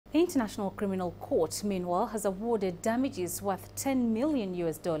The International Criminal Court, meanwhile, has awarded damages worth $10 million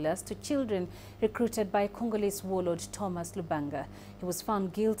to children recruited by Congolese warlord Thomas Lubanga. He was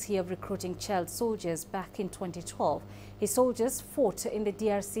found guilty of recruiting child soldiers back in 2012. His soldiers fought in the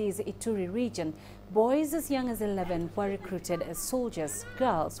DRC's Ituri region. Boys as young as 11 were recruited as soldiers.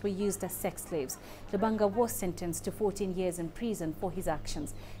 Girls were used as sex slaves. Lubanga was sentenced to 14 years in prison for his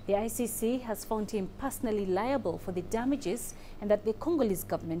actions. The ICC has found him personally liable for the damages and that the Congolese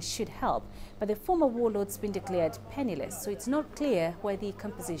government should help. But the former warlord's been declared penniless, so it's not clear where the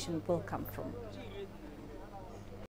compensation will come from.